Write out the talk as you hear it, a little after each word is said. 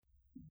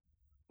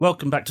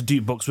Welcome back to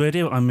Dukebox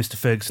Radio. I'm Mr.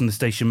 Ferguson, the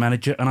station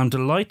manager, and I'm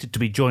delighted to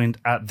be joined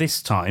at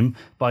this time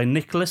by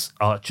Nicholas,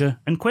 Archer,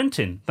 and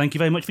Quentin. Thank you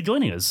very much for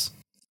joining us.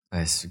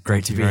 It's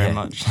great to be here. Very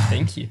much.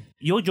 Thank you.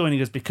 You're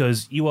joining us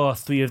because you are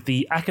three of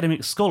the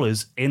academic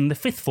scholars in the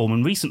fifth form,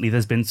 and recently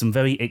there's been some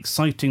very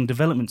exciting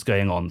developments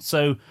going on.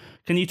 So,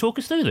 can you talk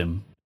us through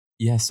them?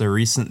 Yeah, so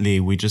recently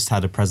we just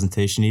had a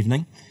presentation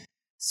evening.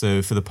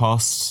 So for the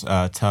past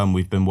term,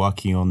 we've been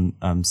working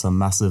on some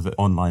massive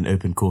online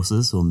open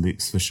courses, or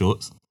MOOCs for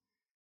short.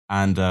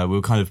 And we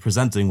were kind of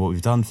presenting what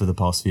we've done for the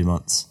past few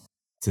months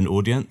to an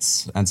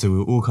audience. And so we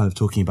were all kind of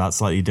talking about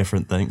slightly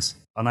different things.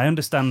 And I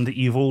understand that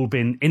you've all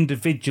been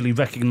individually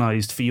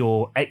recognised for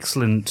your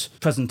excellent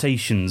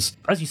presentations.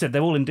 As you said,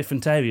 they're all in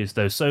different areas,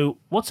 though. So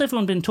what's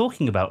everyone been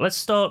talking about? Let's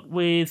start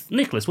with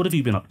Nicholas. What have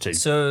you been up to?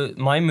 So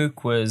my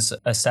MOOC was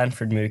a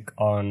Stanford MOOC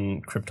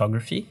on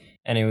cryptography,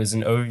 and it was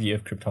an overview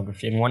of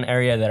cryptography. And one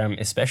area that I'm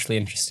especially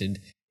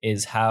interested in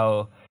is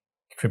how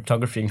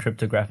cryptography and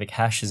cryptographic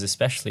hashes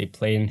especially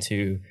play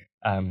into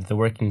the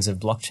workings of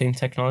blockchain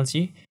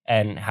technology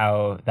and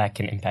how that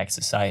can impact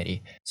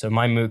society. So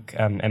my MOOC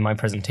and my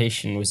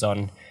presentation was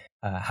on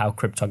how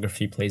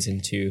cryptography plays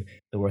into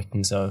the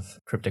workings of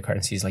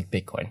cryptocurrencies like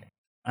Bitcoin.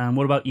 And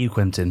what about you,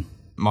 Quentin?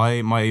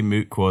 My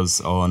MOOC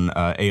was on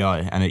AI,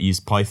 and it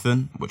used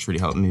Python, which really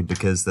helped me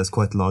because there's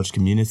quite a large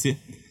community.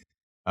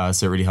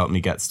 So it really helped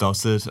me get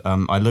started.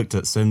 I looked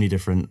at so many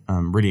different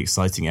really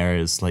exciting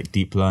areas like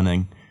deep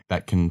learning,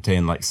 that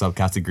contain like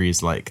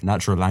subcategories like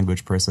natural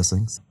language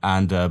processing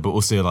and but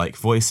also like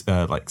voice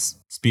like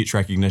speech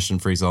recognition,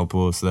 for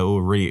example. So they're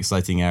all really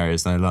exciting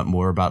areas, and I learned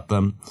more about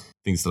them,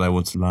 things that I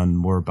want to learn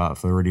more about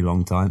for a really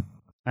long time.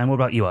 And what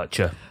about you,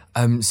 Archer?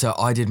 So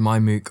I did my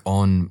MOOC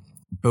on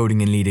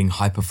building and leading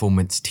high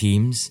performance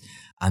teams,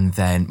 and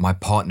then my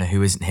partner,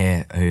 who isn't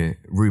here,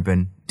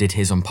 Ruben, did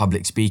his on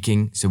public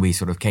speaking. So we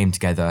sort of came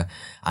together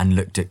and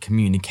looked at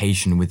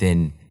communication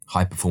within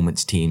high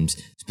performance teams,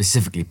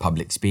 specifically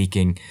public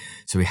speaking.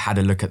 So we had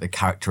a look at the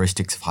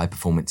characteristics of high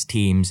performance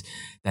teams,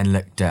 then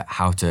looked at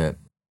how to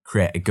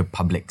create a good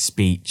public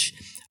speech,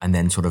 and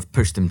then sort of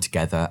push them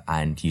together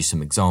and use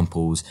some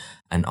examples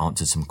and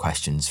answer some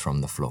questions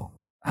from the floor.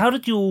 How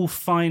did you all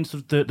find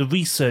sort of the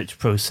research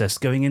process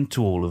going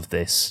into all of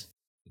this?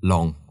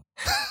 Long.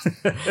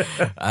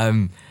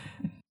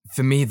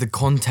 For me, the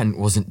content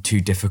wasn't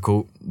too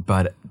difficult,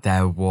 but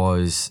it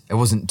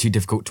wasn't too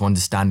difficult to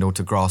understand or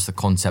to grasp. The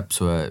concepts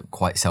were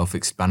quite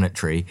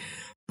self-explanatory,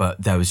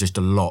 but there was just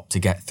a lot to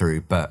get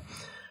through. But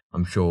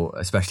I'm sure,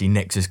 especially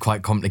Nick's, is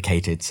quite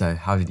complicated. So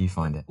how did you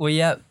find it? Well,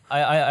 yeah,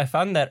 I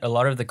found that a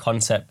lot of the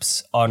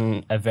concepts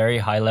on a very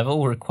high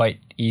level were quite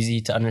easy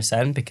to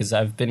understand because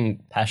I've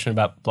been passionate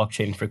about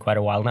blockchain for quite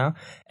a while now,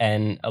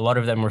 and a lot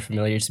of them were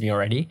familiar to me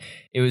already.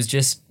 It was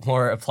just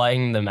more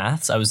applying the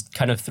maths. I was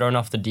kind of thrown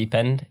off the deep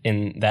end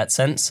in that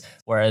sense,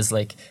 whereas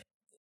like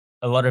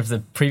a lot of the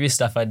previous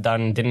stuff I'd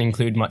done didn't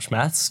include much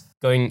maths.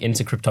 Going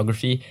into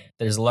cryptography,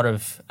 there's a lot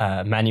of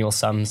manual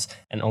sums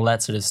and all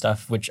that sort of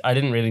stuff, which I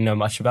didn't really know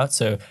much about.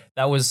 So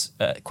that was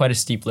quite a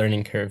steep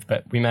learning curve,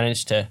 but we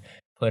managed to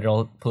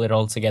pull it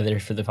all together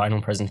for the final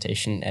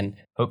presentation and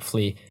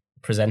hopefully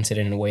present it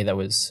in a way that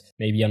was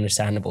maybe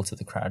understandable to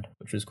the crowd,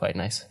 which was quite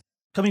nice.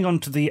 Coming on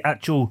to the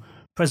actual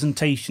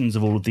presentations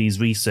of all of these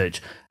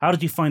research, how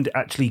did you find it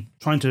actually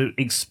trying to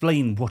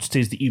explain what it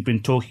is that you've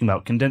been talking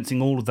about,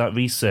 condensing all of that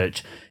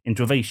research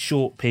into a very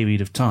short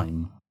period of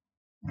time?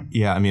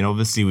 Yeah, I mean,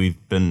 obviously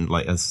we've been,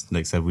 like as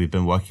Nick said, we've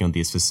been working on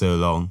these for so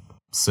long.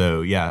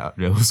 So yeah,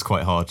 it was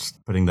quite hard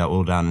putting that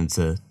all down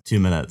into 2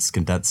 minutes,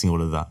 condensing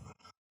all of that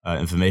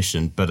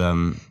information. But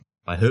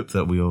I hope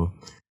that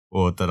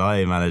that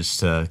I managed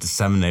to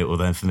disseminate all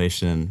the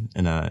information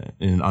in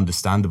an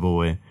understandable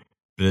way.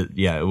 But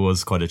it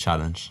was quite a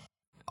challenge.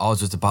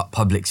 Ours was about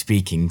public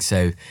speaking,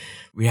 so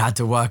we had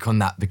to work on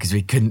that because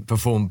we couldn't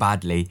perform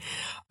badly.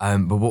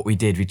 But what we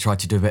did, we tried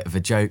to do a bit of a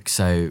joke.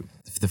 So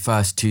for the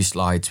first 2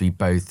 slides, we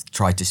both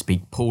tried to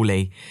speak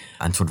poorly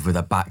and sort of with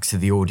our backs to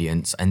the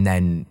audience. And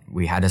then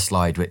we had a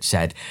slide which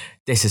said,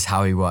 this is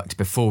how we worked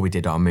before we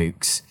did our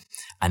MOOCs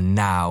and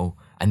now,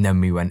 and then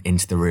we went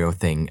into the real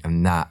thing,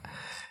 and that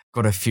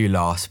got a few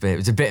laughs, but it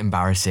was a bit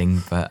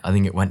embarrassing, but I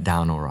think it went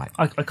down all right.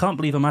 I can't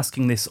believe I'm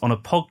asking this on a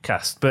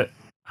podcast, but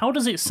how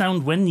does it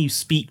sound when you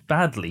speak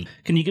badly?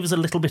 Can you give us a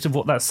little bit of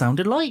what that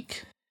sounded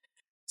like?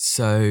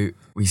 So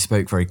we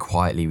spoke very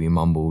quietly, we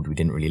mumbled, we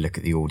didn't really look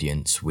at the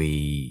audience,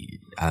 we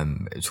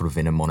sort of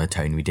in a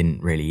monotone, we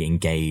didn't really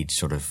engage,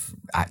 sort of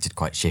acted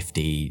quite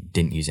shifty,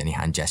 didn't use any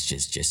hand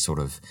gestures, just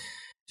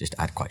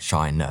acted quite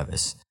shy and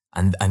nervous.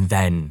 And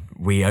then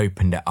we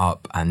opened it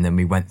up, and then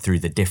we went through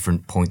the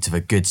different points of a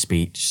good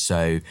speech.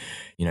 So,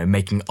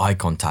 making eye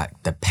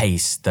contact, the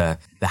pace, the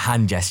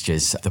hand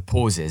gestures, the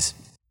pauses,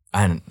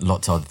 and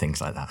lots of other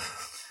things like that.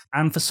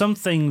 And for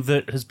something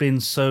that has been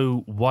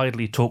so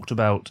widely talked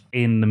about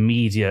in the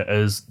media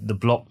as the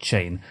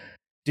blockchain,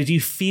 did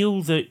you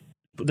feel that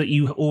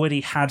you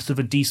already had sort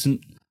of a decent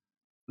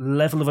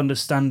level of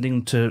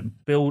understanding to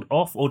build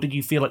off, or did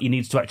you feel like you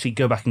needed to actually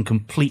go back and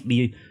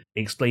completely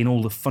explain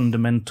all the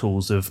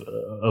fundamentals of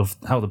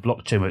how the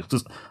blockchain works?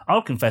 Because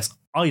I'll confess,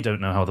 I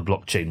don't know how the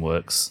blockchain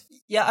works.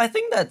 Yeah, I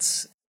think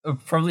that's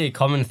probably a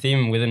common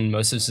theme within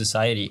most of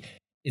society.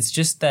 It's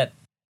just that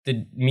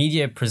the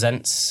media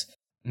presents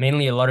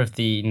mainly a lot of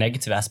the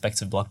negative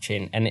aspects of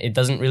blockchain, and it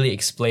doesn't really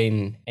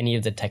explain any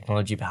of the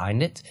technology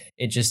behind it.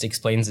 It just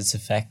explains its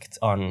effect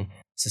on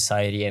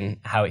society and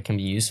how it can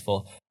be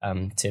useful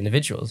to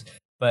individuals.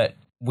 But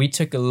we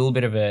took a little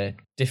bit of a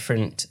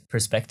different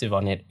perspective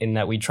on it in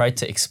that we tried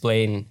to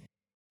explain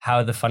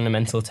how the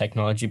fundamental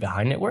technology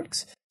behind it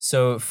works.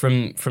 So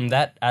from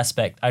that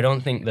aspect, I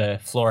don't think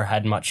the floor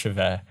had much of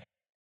a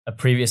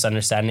previous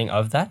understanding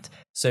of that.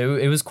 So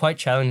it was quite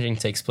challenging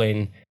to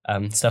explain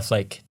stuff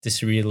like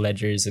distributed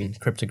ledgers and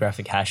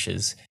cryptographic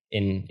hashes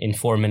in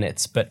 4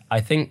 minutes. But I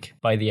think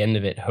by the end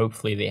of it,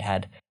 hopefully they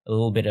had a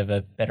little bit of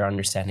a better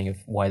understanding of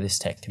why this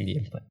tech can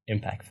be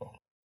impactful.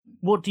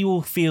 What do you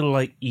all feel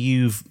like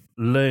you've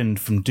learned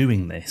from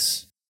doing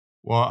this?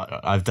 Well,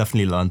 I've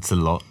definitely learned a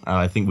lot.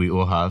 I think we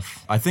all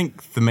have. I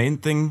think the main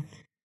thing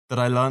that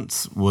I learned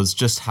was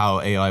just how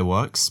AI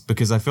works,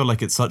 because I feel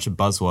like it's such a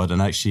buzzword,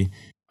 and actually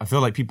I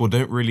feel like people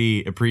don't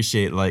really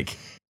appreciate like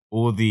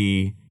all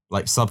the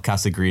like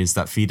subcategories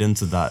that feed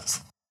into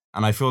that.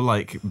 And I feel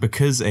like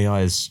because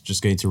AI is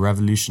just going to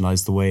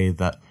revolutionize the way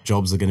that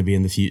jobs are going to be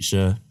in the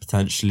future,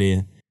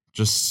 potentially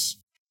just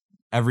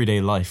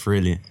everyday life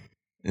really,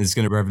 it's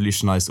going to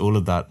revolutionize all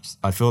of that.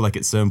 I feel like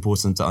it's so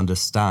important to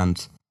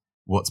understand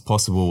what's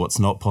possible, what's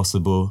not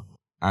possible,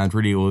 and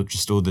really all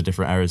the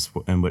different areas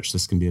in which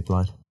this can be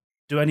applied.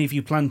 Do any of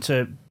you plan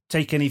to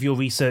take any of your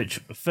research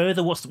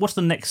further? What's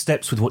the next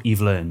steps with what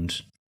you've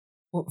learned?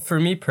 Well, for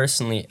me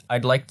personally,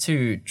 I'd like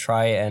to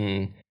try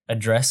and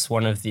address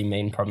one of the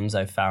main problems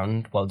I've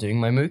found while doing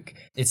my MOOC.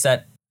 It's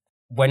that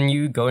when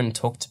you go and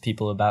talk to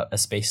people about a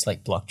space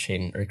like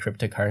blockchain or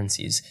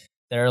cryptocurrencies,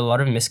 there are a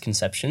lot of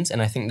misconceptions,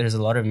 and I think there's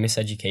a lot of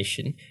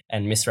miseducation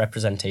and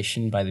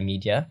misrepresentation by the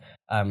media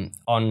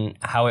on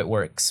how it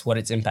works, what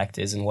its impact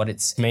is, and what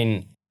its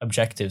main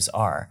objectives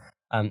are.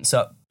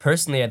 So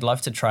personally, I'd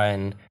love to try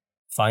and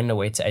find a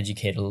way to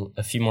educate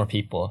a few more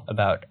people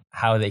about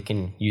how they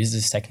can use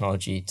this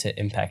technology to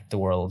impact the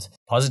world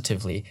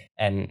positively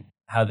and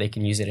how they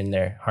can use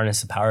it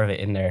harness the power of it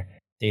in their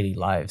daily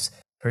lives.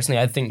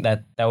 Personally, I think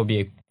that would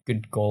be a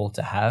good goal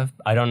to have.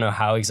 I don't know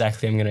how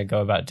exactly I'm going to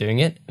go about doing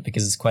it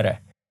because it's quite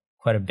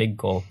a big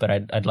goal, but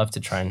I'd love to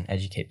try and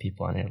educate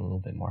people on it a little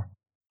bit more.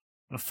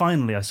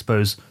 Finally, I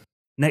suppose,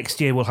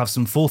 next year we'll have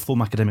some fourth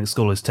form academic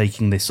scholars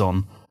taking this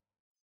on.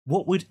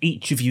 What would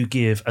each of you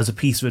give as a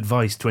piece of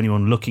advice to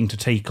anyone looking to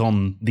take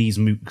on these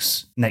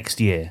MOOCs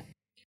next year?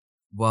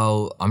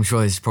 Well, I'm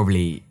sure it's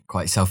probably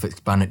quite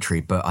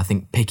self-explanatory, but I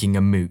think picking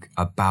a MOOC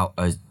about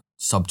a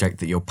subject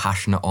that you're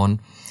passionate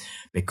on,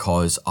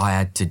 because I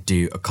had to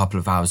do a couple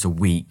of hours a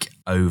week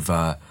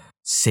over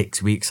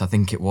 6 weeks, I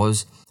think it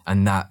was,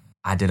 and that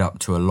added up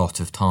to a lot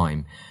of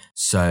time.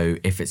 So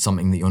if it's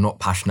something that you're not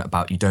passionate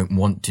about, you don't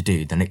want to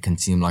do, then it can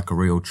seem like a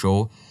real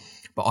chore.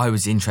 But I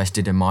was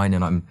interested in mine,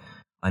 and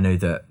I know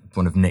that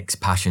one of Nick's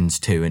passions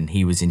too, and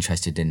he was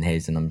interested in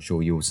his, and I'm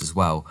sure yours as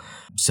well.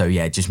 So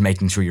yeah, just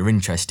making sure you're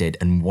interested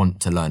and want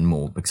to learn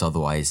more, because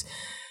otherwise,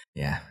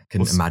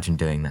 couldn't imagine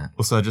doing that.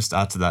 Also, I'll just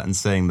add to that and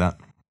saying that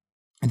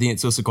I think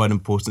it's also quite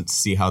important to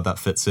see how that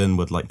fits in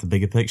with like the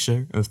bigger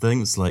picture of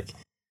things. Like,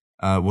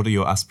 what are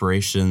your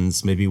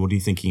aspirations? Maybe what are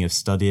you thinking of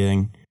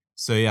studying?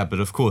 So yeah, but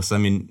of course, I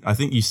mean, I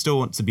think you still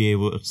want to be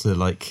able to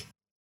like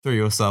throw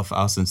yourself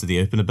out into the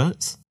open a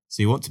bit.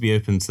 So you want to be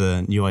open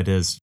to new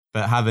ideas,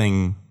 but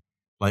having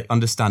like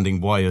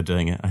understanding why you're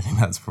doing it, I think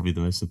that's probably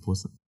the most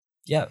important.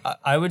 Yeah,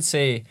 I would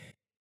say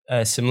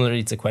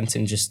similarly to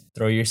Quentin, just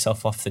throw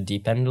yourself off the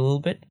deep end a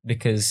little bit,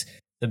 because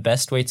the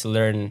best way to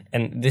learn,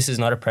 and this is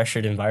not a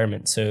pressured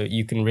environment, so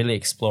you can really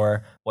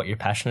explore what you're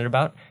passionate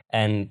about,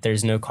 and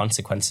there's no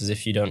consequences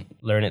if you don't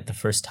learn it the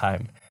first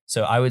time.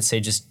 So I would say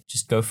just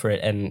go for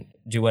it and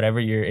do whatever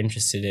you're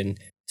interested in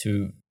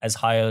to as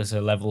high as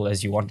a level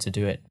as you want to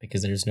do it,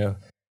 because there's no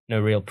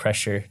real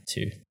pressure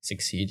to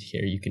succeed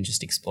here. You can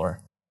just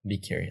explore, be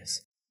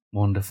curious.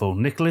 Wonderful.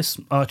 Nicholas,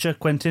 Archer,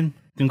 Quentin,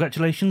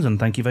 congratulations and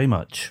thank you very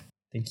much.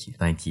 Thank you.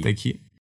 Thank you. Thank you.